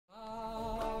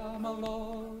my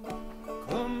Lord,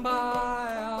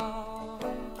 kumbaya,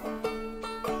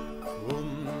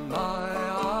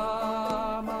 kumbaya,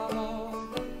 my Lord,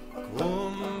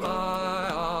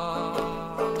 kumbaya,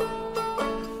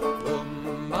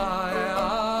 kumbaya,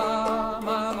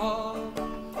 my Lord,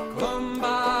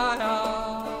 kumbaya.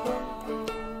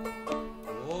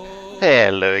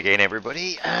 Hello again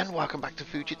everybody, and welcome back to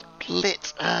Fujit's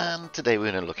Blitz, and today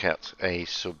we're going to look at a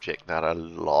subject that a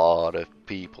lot of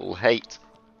people hate.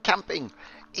 Camping.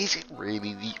 Is it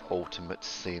really the ultimate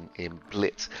sin in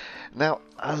Blitz? Now,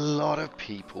 a lot of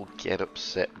people get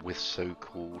upset with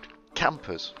so-called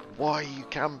campers. Why are you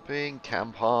camping?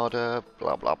 Camp harder,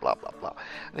 blah blah blah blah blah.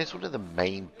 And it's one of the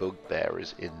main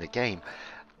bugbearers in the game.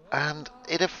 And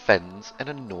it offends and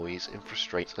annoys and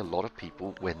frustrates a lot of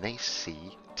people when they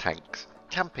see tanks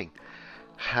camping.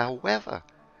 However,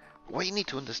 what you need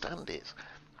to understand is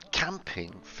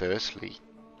camping, firstly,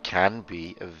 can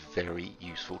be a very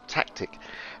useful tactic,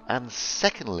 and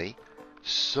secondly,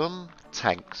 some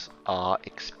tanks are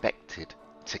expected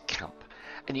to camp,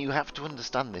 and you have to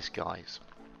understand this, guys.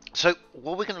 So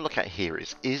what we're going to look at here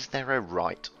is there a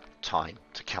right time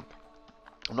to camp?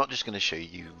 I'm not just going to show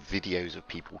you videos of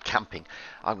people camping.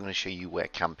 I'm going to show you where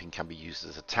camping can be used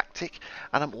as a tactic,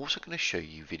 and I'm also going to show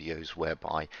you videos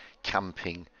whereby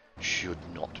camping should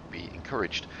not be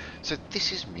encouraged. So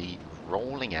this is me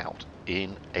rolling out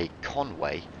in a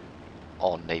convoy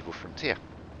on Naval Frontier.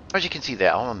 As you can see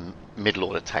there, I'm a middle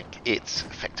order tank. It's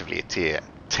effectively a tier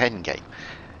 10 game.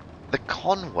 The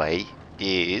convoy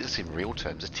is, in real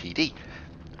terms, a TD.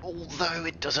 Although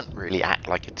it doesn't really act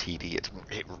like a TD, it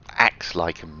acts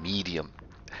like a medium.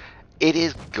 It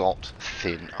has got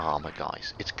thin armor,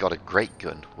 guys. It's got a great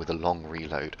gun with a long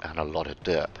reload and a lot of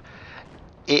derp.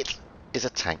 It is a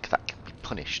tank that can be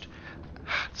punished.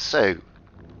 So,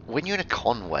 when you're in a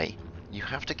convoy, you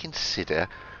have to consider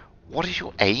what is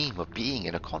your aim of being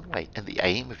in a convoy. And the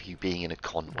aim of you being in a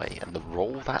convoy and the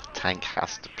role that tank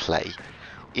has to play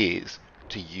is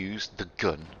to use the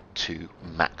gun to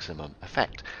maximum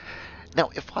effect.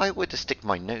 Now, if I were to stick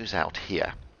my nose out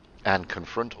here and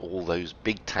confront all those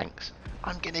big tanks,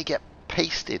 I'm going to get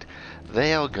pasted.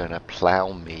 They are going to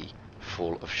plow me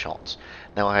full of shots.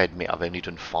 Now, I admit I've only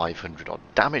done 500 odd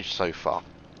damage so far,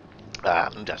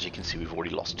 and as you can see, we've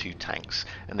already lost 2 tanks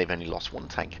and they've only lost 1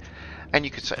 tank. And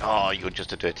you could say, oh, you're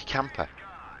just a dirty camper.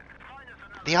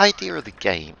 The idea of the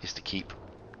game is to keep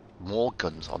more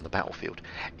guns on the battlefield,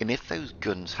 and if those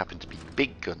guns happen to be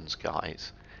big guns,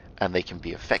 guys, and they can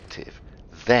be effective,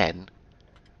 then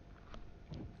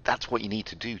that's what you need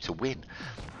to do to win.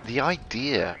 The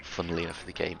idea, funnily enough, of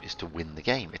the game is to win the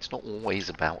game. It's not always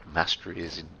about mastery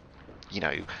as in,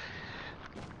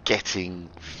 getting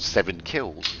 7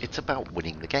 kills. It's about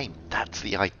winning the game. That's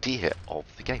the idea of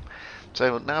the game.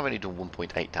 So now I've only done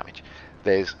 1.8 damage.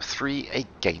 There's 3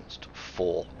 against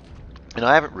 4. And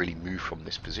I haven't really moved from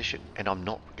this position, and I'm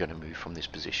not going to move from this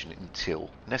position until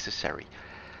necessary.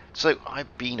 So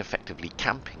I've been effectively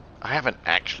camping. I haven't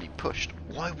actually pushed.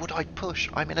 Why would I push?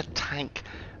 I'm in a tank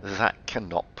that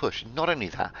cannot push. Not only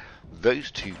that,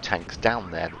 those 2 tanks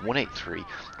down there, the 183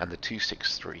 and the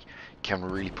 263, can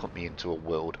really put me into a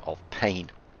world of pain.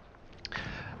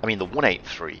 I mean, the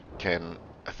 183 can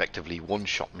effectively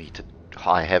one-shot me to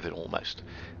high heaven almost,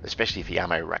 especially if he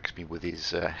ammo racks me with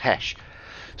his Hesh.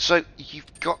 So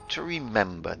you've got to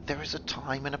remember there is a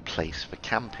time and a place for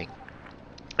camping.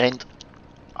 And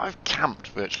I've camped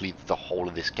virtually the whole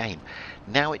of this game.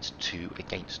 Now it's 2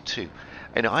 against 2.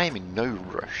 And I am in no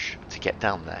rush to get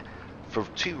down there for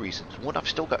 2 reasons. One, I've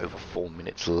still got over 4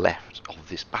 minutes left of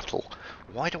this battle.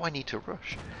 Why do I need to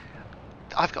rush?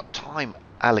 I've got time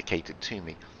allocated to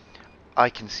me. I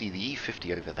can see the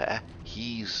E50 over there.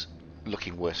 He's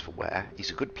looking worse for wear.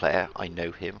 He's a good player. I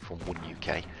know him from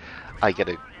 1UK. I get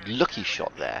a lucky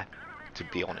shot there, to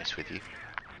be honest with you,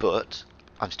 but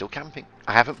I'm still camping.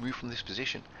 I haven't moved from this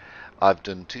position. I've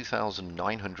done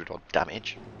 2,900 odd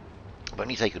damage. I've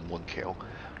only taken 1 kill,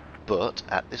 but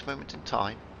at this moment in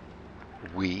time,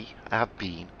 we have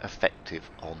been effective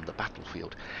on the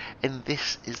battlefield. And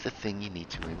this is the thing you need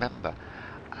to remember.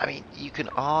 I mean, you can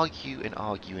argue and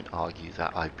argue and argue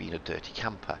that I've been a dirty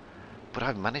camper, but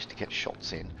I've managed to get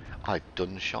shots in, I've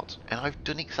done shots, and I've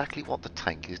done exactly what the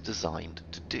tank is designed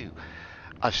to do.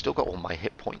 I've still got all my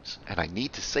hit points, and I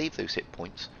need to save those hit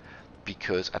points,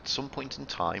 because at some point in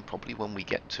time, probably when we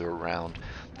get to around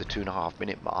the 2.5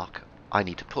 minute mark, I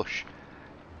need to push,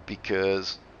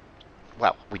 because,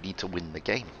 well, we need to win the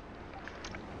game.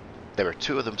 There are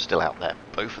 2 of them still out there,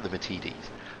 both of them are TDs,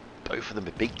 both of them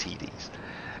are big TDs.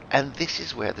 And this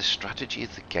is where the strategy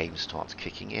of the game starts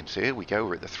kicking in. So here we go,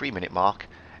 we're at the 3 minute mark.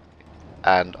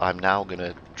 and I'm now going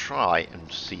to try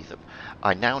and see them.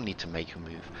 I now need to make a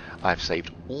move. I've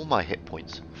saved all my hit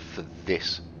points for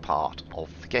this part of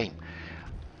the game.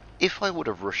 If I would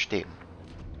have rushed in,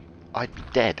 I'd be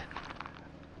dead,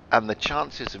 and the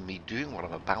chances of me doing what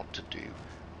I'm about to do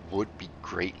would be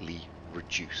greatly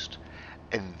reduced.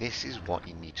 And this is what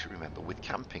you need to remember with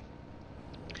camping.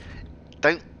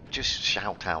 Don't just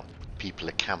shout out people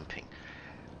are camping,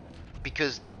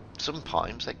 because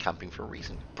sometimes they're camping for a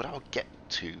reason, but I'll get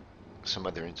to some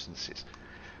other instances.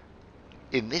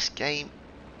 In this game,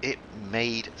 it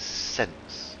made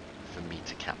sense for me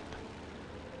to camp.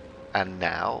 And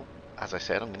now, as I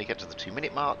said, I'm going to get to the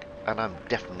 2-minute mark, and I'm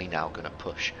definitely now going to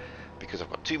push, because I've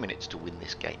got 2 minutes to win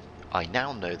this game. I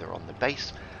now know they're on the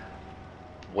base.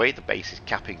 The way the base is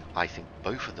capping, I think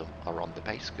both of them are on the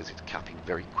base, because it's capping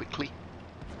very quickly.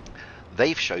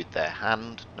 They've showed their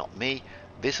hand, not me.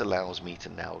 This allows me to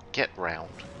now get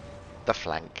round the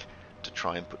flank to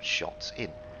try and put shots in.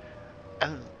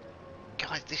 And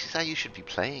guys, this is how you should be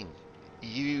playing.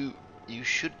 You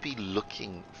should be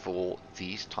looking for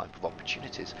these type of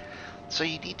opportunities. So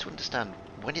you need to understand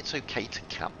when it's okay to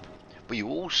camp, but you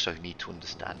also need to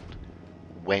understand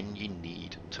when you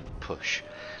need to push.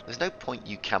 There's no point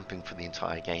you camping for the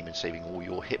entire game and saving all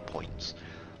your hit points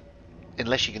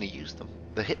unless you're going to use them.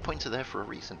 The hit points are there for a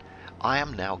reason. I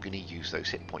am now going to use those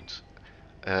hit points.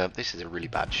 This is a really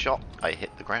bad shot. I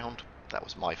hit the ground. That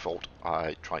was my fault.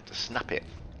 I tried to snap it.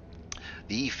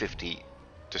 The E50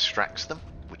 distracts them,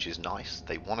 which is nice.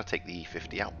 They want to take the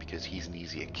E50 out because he's an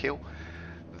easier kill.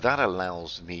 That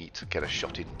allows me to get a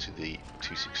shot into the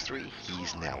 263.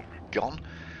 He's now gone.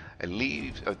 The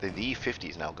E50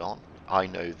 is now gone. I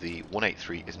know the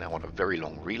 183 is now on a very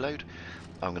long reload.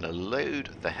 I'm going to load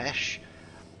the Hesh,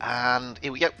 and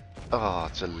here we go. Oh,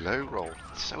 it's a low roll.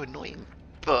 It's so annoying,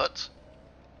 but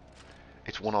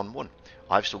it's 1-on-1.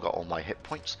 I've still got all my hit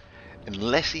points.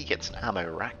 Unless he gets an ammo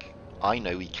rack, I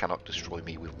know he cannot destroy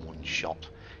me with one shot.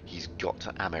 He's got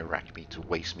to ammo rack me to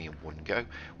waste me in one go,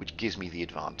 which gives me the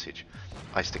advantage.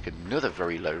 I stick another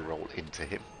very low roll into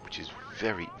him, which is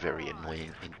very, very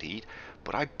annoying indeed,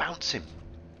 but I bounce him,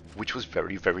 which was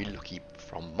very, very lucky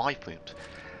from my point.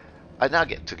 I now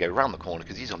get to go around the corner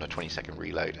because he's on a 20-second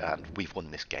reload, and we've won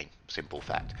this game. Simple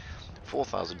fact.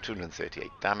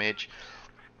 4,238 damage.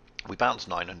 We bounced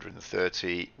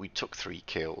 930. We took 3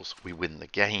 kills. We win the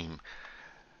game.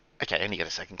 Okay, I only get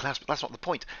a second class, but that's not the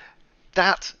point.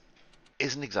 That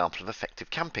is an example of effective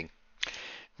camping.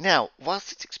 Now,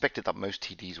 whilst it's expected that most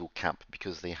TDs will camp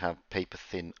because they have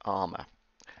paper-thin armor,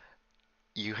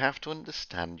 you have to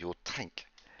understand your tank.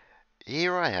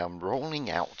 Here I am rolling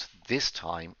out, this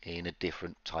time in a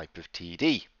different type of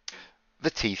TD. The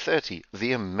T30,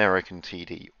 the American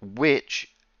TD, which,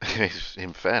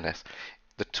 in fairness,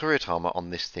 the turret armor on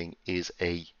this thing is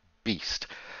a beast.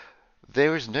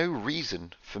 There is no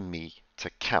reason for me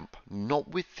to camp, not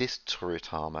with this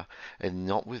turret armor and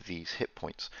not with these hit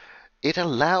points. It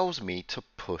allows me to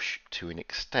push to an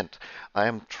extent. I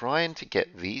am trying to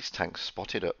get these tanks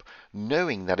spotted up,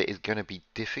 knowing that it is going to be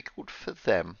difficult for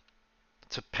them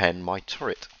to pen my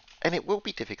turret. And it will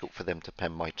be difficult for them to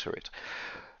pen my turret.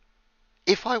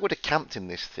 If I would have camped in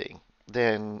this thing,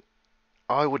 then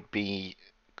I would be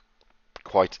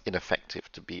quite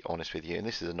ineffective, to be honest with you. And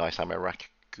this is a nice ammo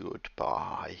rack.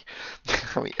 Goodbye.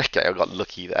 I mean, okay, I got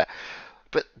lucky there.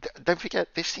 But don't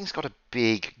forget, this thing's got a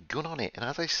big gun on it. And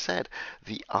as I said,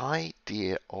 the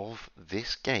idea of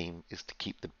this game is to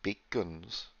keep the big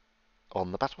guns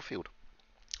on the battlefield.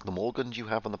 The more guns you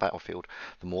have on the battlefield,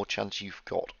 the more chance you've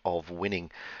got of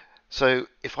winning. So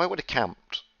if I would have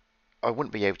camped, I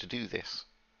wouldn't be able to do this.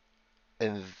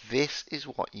 And this is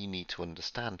what you need to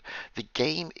understand. The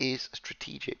game is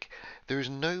strategic. There is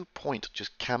no point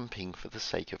just camping for the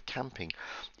sake of camping.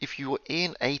 If you are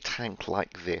in a tank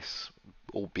like this,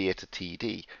 albeit a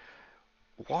TD,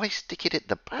 why stick it at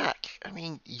the back? I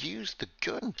mean, use the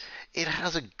gun. It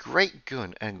has a great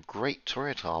gun and great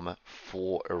turret armor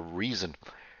for a reason.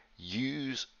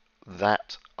 Use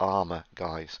that armor,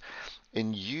 guys,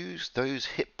 and use those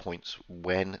hit points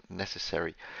when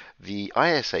necessary. The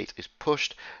IS-8 is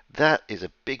pushed. That is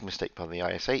a big mistake by the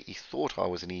IS-8. He thought I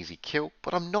was an easy kill,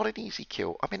 but I'm not an easy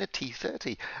kill. I'm in a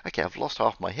T-30. Okay, I've lost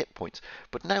half my hit points,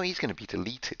 but now he's going to be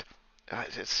deleted.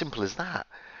 It's as simple as that.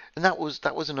 And that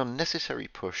was an unnecessary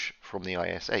push from the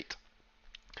IS-8.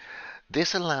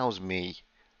 This allows me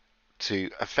to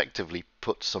effectively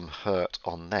put some hurt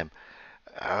on them.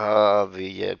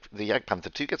 The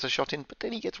Jagdpanther 2 gets a shot in, but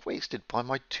then he gets wasted by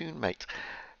my toonmate.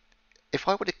 If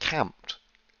I would have camped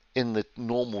in the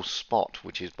normal spot,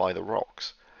 which is by the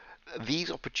rocks, these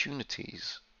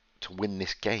opportunities to win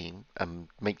this game and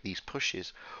make these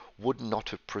pushes would not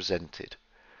have presented.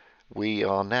 We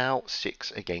are now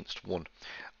 6 against 1.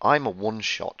 I'm a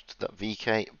one-shot to that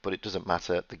VK, but it doesn't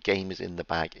matter. The game is in the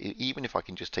bag. Even if I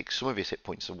can just take some of his hit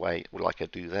points away, like I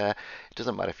do there, it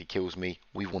doesn't matter if he kills me.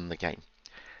 We won the game.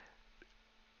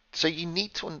 So you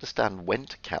need to understand when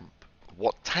to camp,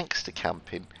 what tanks to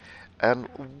camp in, and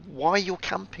why you're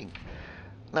camping.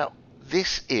 Now,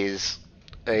 this is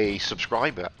a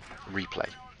subscriber replay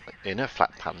in a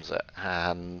flat panzer,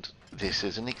 and this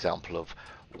is an example of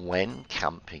when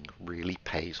camping really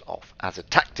pays off as a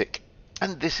tactic.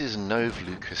 And this is Nov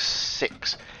Lucas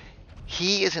 6.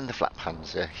 He is in the flat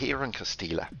panzer here in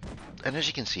Castilla, and as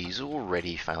you can see, he's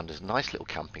already found his nice little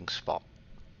camping spot,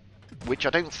 which I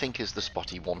don't think is the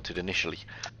spot he wanted initially.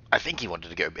 I think he wanted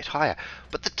to go a bit higher,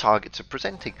 but the targets are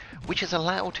presenting, which has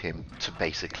allowed him to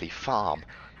basically farm.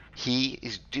 He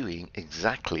is doing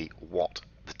exactly what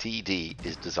the TD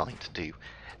is designed to do,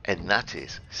 and that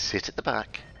is sit at the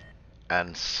back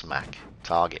and smack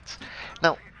targets.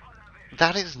 Now,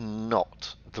 that is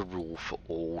not the rule for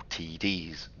all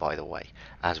TDs, by the way.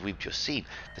 As we've just seen,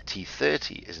 the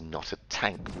T-30 is not a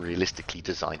tank realistically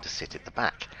designed to sit at the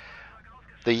back.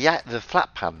 The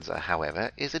flat panzer,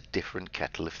 however, is a different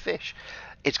kettle of fish.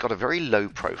 It's got a very low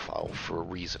profile for a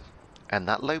reason, and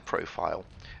that low profile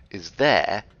is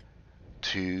there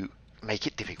to make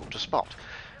it difficult to spot.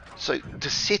 So to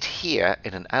sit here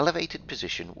in an elevated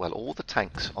position while all the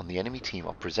tanks on the enemy team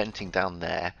are presenting down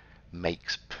there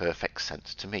makes perfect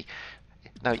sense to me.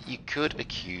 Now, you could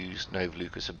accuse Nov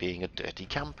Lucas of being a dirty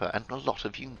camper, and a lot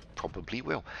of you probably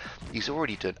will. He's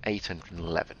already done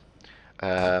 811.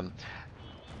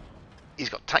 He's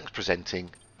got tanks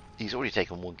presenting. He's already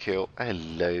taken 1 kill.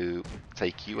 Hello,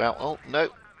 take you out. Oh, no,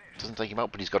 doesn't take him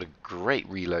out, but he's got a great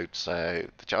reload, so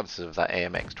the chances of that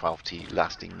AMX 12T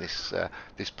lasting this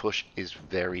push is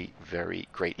very, very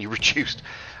greatly reduced.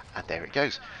 And there it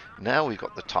goes. Now we've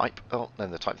got the Type. Oh,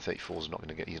 and the Type 34 is not going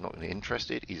to get. He's not going to be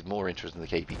interested. He's more interested in the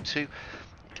KB2.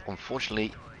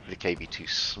 Unfortunately, the KB2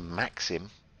 smacks him,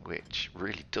 which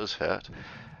really does hurt.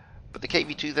 But the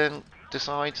KB2 then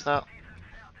decides that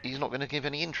he's not going to give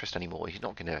any interest anymore. He's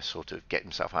not going to sort of get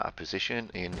himself out of position,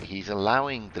 and he's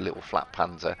allowing the little flat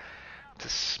panzer to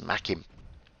smack him.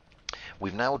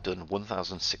 We've now done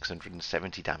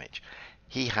 1,670 damage.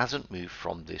 He hasn't moved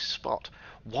from this spot.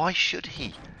 Why should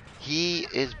he? He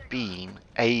is being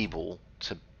able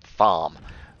to farm.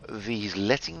 He's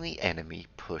letting the enemy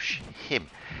push him.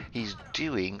 He's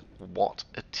doing what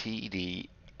a TD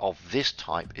of this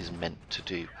type is meant to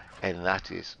do, and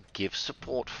that is give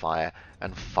support fire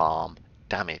and farm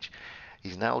damage.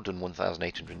 He's now done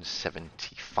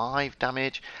 1,875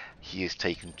 damage. He has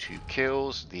taken 2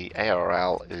 kills. The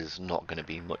ARL is not going to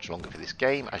be much longer for this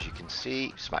game, as you can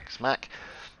see. Smack, smack.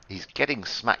 He's getting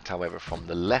smacked, however, from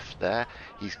the left there.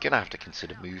 He's going to have to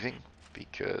consider moving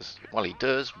because, well, he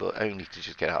does, but only to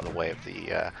just get out of the way of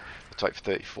the Type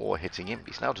 34 hitting him.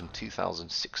 He's now done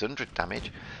 2,600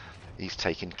 damage. He's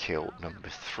taken kill number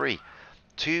 3.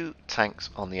 2 tanks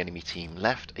on the enemy team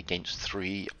left against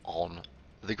 3 on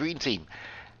the green team.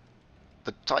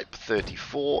 The Type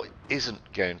 34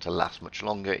 isn't going to last much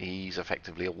longer. He's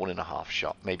effectively a 1.5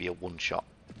 shot, maybe a 1 shot.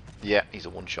 Yeah, he's a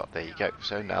 1 shot, there you go.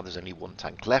 So now there's only 1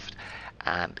 tank left,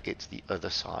 and it's the other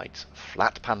side's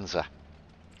flat panzer.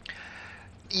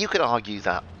 You could argue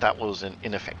that that was an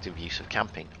ineffective use of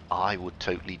camping. I would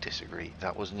totally disagree.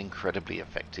 That was an incredibly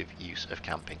effective use of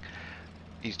camping.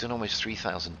 He's done almost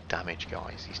 3,000 damage,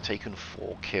 guys. He's taken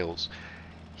 4 kills.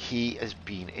 He has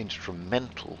been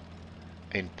instrumental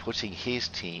in putting his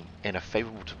team in a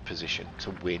favourable position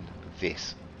to win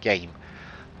this game.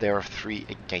 There are 3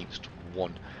 against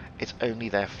 1. It's only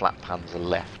their flat panzer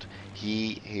left.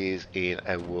 He is in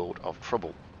a world of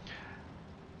trouble.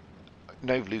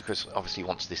 Nov Lucas obviously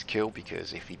wants this kill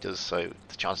because if he does so,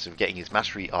 the chances of getting his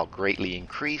mastery are greatly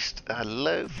increased.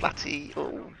 Hello, Flatty.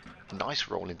 Oh, nice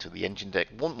roll into the engine deck.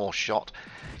 1 more shot.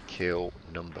 Kill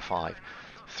number 5.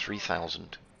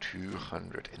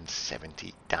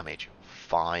 3,270 damage.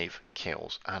 5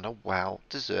 kills and a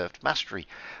well-deserved mastery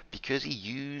because he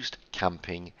used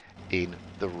camping in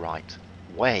the right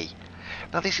way.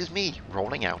 Now this is me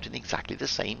rolling out in exactly the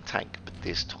same tank, but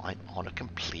this time on a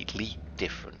completely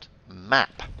different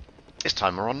map. This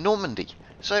time we're on Normandy.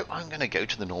 So I'm going to go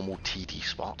to the normal TD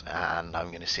spot and I'm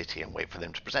going to sit here and wait for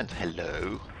them to present.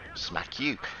 Hello, smack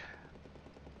you.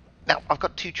 Now I've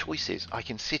got 2 choices. I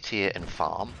can sit here and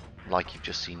farm like you've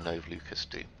just seen Nov Lucas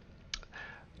do,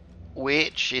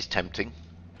 which is tempting,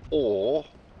 or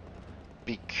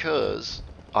because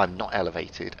I'm not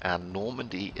elevated and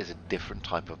Normandy is a different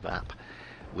type of map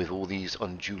with all these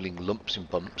undulating lumps and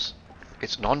bumps.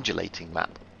 It's an undulating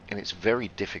map. and it's very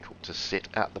difficult to sit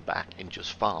at the back and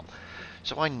just farm.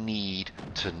 So I need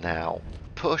to now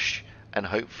push and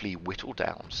hopefully whittle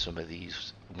down some of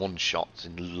these one-shots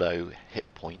in low hit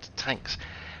point tanks.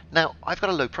 Now, I've got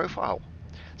a low profile,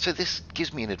 so this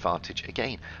gives me an advantage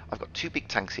again. I've got two big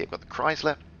tanks here. I've got the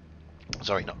Chrysler.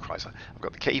 Sorry, not Chrysler. I've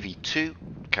got the KV2.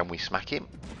 Can we smack him?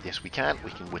 Yes, we can.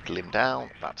 We can whittle him down.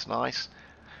 That's nice.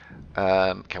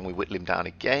 Can we whittle him down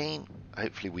again?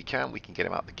 Hopefully we can. We can get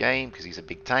him out of the game because he's a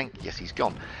big tank. Yes, he's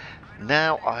gone.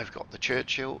 Now I've got the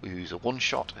Churchill, who's a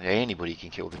one-shot. Anybody can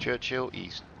kill the Churchill.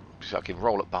 So I can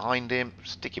roll up behind him,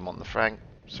 stick him on the flank,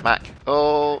 smack.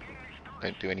 Oh,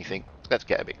 don't do anything. Let's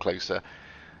get a bit closer.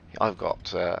 I've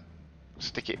got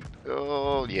stick it.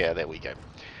 Oh, yeah, there we go.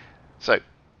 So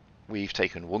we've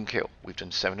taken one kill. We've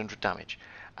done 700 damage,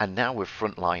 and now we're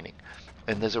front lining.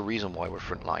 And there's a reason why we're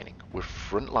front lining. We're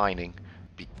front lining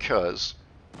because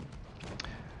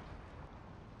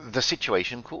the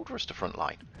situation called for us to front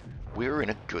line. We're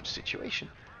in a good situation.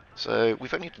 So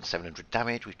we've only done 700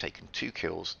 damage, we've taken 2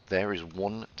 kills, there is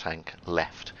one tank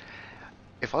left.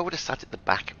 If I would have sat at the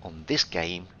back on this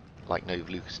game, like Nova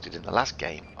Lucas did in the last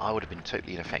game, I would have been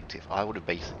totally ineffective. I would have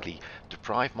basically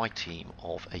deprived my team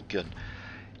of a gun.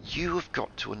 You have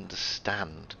got to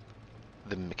understand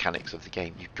the mechanics of the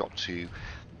game. You've got to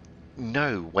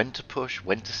know when to push,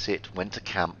 when to sit, when to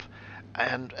camp,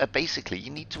 and basically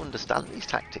you need to understand these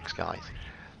tactics, guys.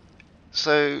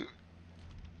 So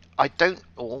I don't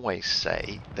always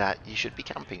say that you should be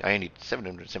camping. I only did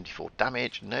 774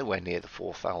 damage, nowhere near the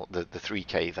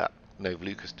 3k that Nova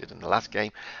Lucas did in the last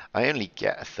game. I only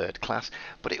get a 3rd class,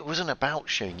 but it wasn't about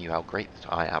showing you how great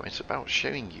I am. It's about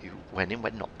showing you when and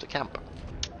when not to camp.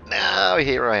 Now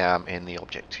here I am in the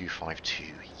Object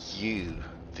 252U,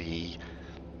 the,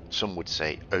 some would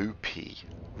say, OP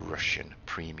Russian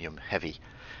Premium Heavy.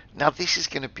 Now this is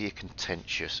going to be a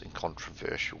contentious and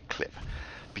controversial clip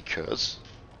because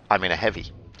I'm in a heavy.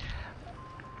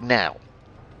 Now,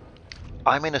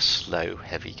 I'm in a slow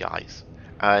heavy, guys,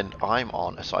 and I'm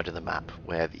on a side of the map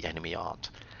where the enemy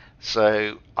aren't.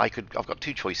 So I've got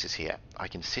 2 choices here. I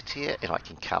can sit here and I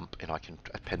can camp and I can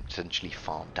potentially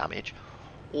farm damage,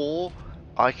 or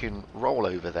I can roll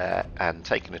over there and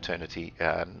take an eternity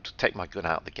and take my gun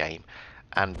out of the game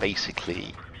and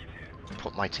basically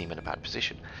put my team in a bad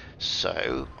position.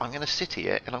 So I'm going to sit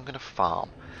here and I'm going to farm.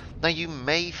 Now you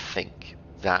may think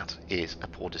that is a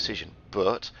poor decision,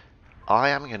 but I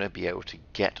am going to be able to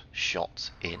get shots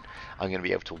in. I'm going to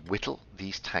be able to whittle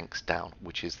these tanks down,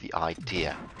 which is the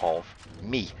idea of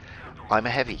me. I'm a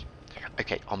heavy.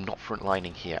 Okay, I'm not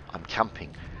frontlining here, I'm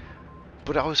camping.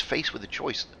 But I was faced with a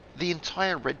choice. The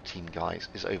entire red team, guys,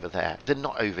 is over there. They're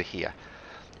not over here.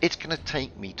 It's going to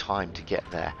take me time to get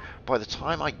there. By the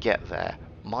time I get there,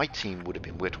 my team would have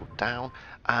been whittled down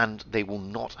and they will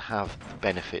not have the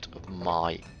benefit of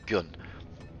my gun.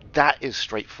 That is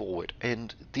straightforward,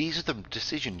 and these are the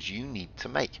decisions you need to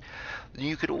make.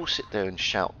 You could all sit there and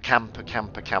shout, camper,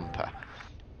 camper, camper.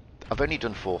 I've only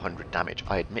done 400 damage,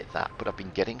 I admit that, but I've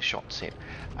been getting shots in,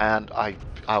 and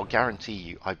I'll guarantee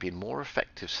you I've been more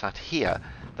effective sat here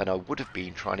than I would have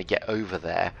been trying to get over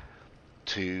there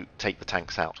to take the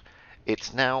tanks out.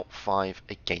 It's now 5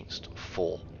 against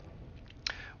 4.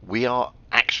 We are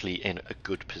actually in a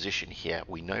good position here.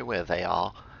 We know where they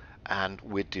are, and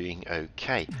we're doing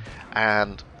okay.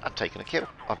 And I've taken a kill.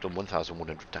 I've done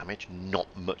 1,100 damage. Not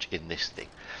much in this thing.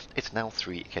 It's now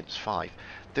 3 against 5.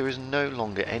 There is no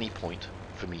longer any point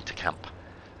for me to camp.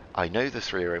 I know the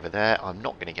 3 are over there. I'm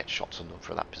not going to get shots on them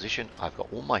for that position. I've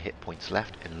got all my hit points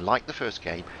left, and like the first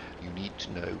game, you need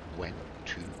to know when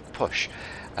to push.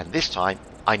 And this time,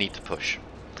 I need to push.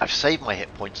 I've saved my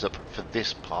hit points up for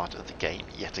this part of the game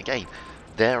yet again.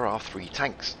 There are 3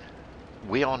 tanks.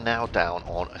 We are now down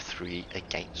on a 3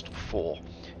 against 4.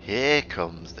 Here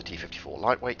comes the T-54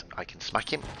 lightweight. I can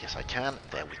smack him. Yes, I can.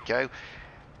 There we go.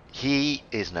 He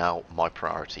is now my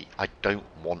priority. I don't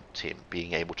want him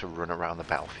being able to run around the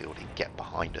battlefield and get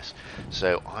behind us.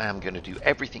 So I am going to do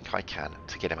everything I can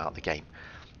to get him out of the game.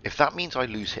 If that means I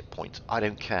lose hit points, I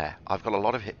don't care. I've got a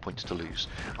lot of hit points to lose.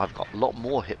 I've got a lot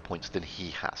more hit points than he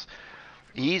has.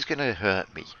 He's going to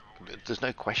hurt me. There's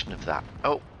no question of that.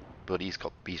 Oh, but he's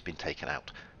been taken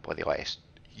out by the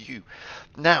ISU.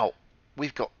 Now,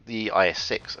 we've got the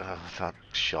IS-6. Oh, that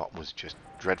shot was just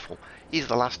dreadful. He's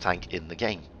the last tank in the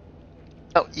game.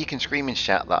 Oh, you can scream and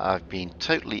shout that I've been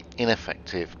totally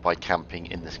ineffective by camping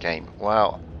in this game.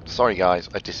 Well, sorry guys,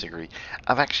 I disagree.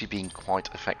 I've actually been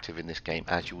quite effective in this game,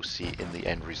 as you will see in the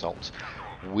end results.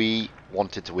 We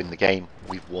wanted to win the game,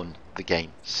 we've won the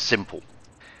game. Simple.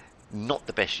 Not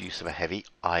the best use of a heavy,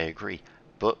 I agree,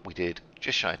 but we did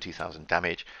just shy of 2,000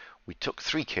 damage. We took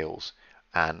 3 kills.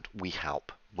 and we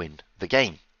help win the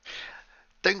game.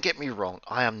 Don't get me wrong,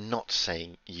 I am not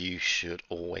saying you should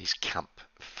always camp.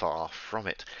 Far from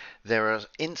it. There are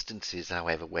instances,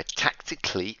 however, where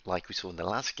tactically, like we saw in the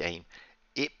last game,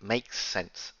 it makes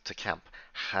sense to camp.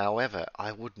 However,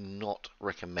 I would not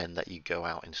recommend that you go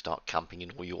out and start camping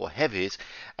in all your heavies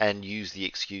and use the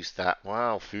excuse that,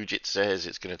 well, Fujit says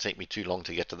it's going to take me too long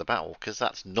to get to the battle, because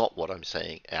that's not what I'm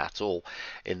saying at all.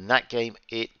 In that game,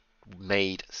 it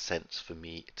made sense for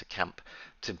me to camp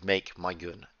to make my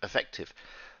gun effective.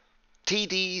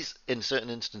 TDs in certain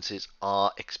instances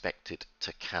are expected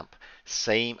to camp,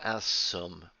 same as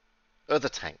some other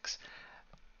tanks.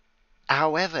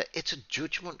 However, it's a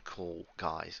judgment call,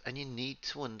 guys, and you need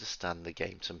to understand the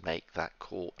game to make that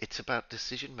call. It's about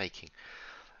decision making.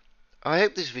 I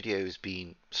hope this video has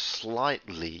been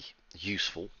slightly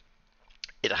useful.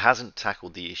 It hasn't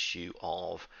tackled the issue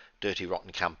of dirty,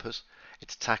 rotten campers.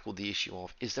 It's tackled the issue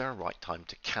of, is there a right time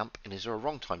to camp and is there a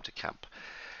wrong time to camp?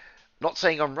 Not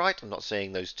saying I'm right, I'm not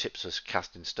saying those tips are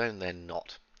cast in stone, they're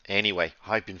not. Anyway,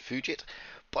 I've been Fujit.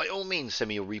 By all means, send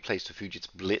me your replays to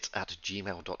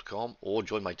fujitsblitz@gmail.com or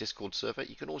join my Discord server.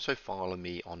 You can also follow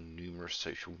me on numerous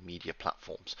social media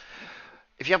platforms.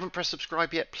 If you haven't pressed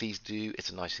subscribe yet, please do.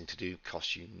 It's a nice thing to do,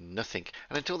 costs you nothing.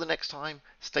 And until the next time,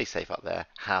 stay safe out there,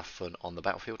 have fun on the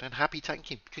battlefield, and happy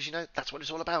tanking, because you know, that's what it's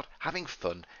all about, having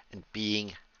fun and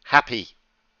being happy.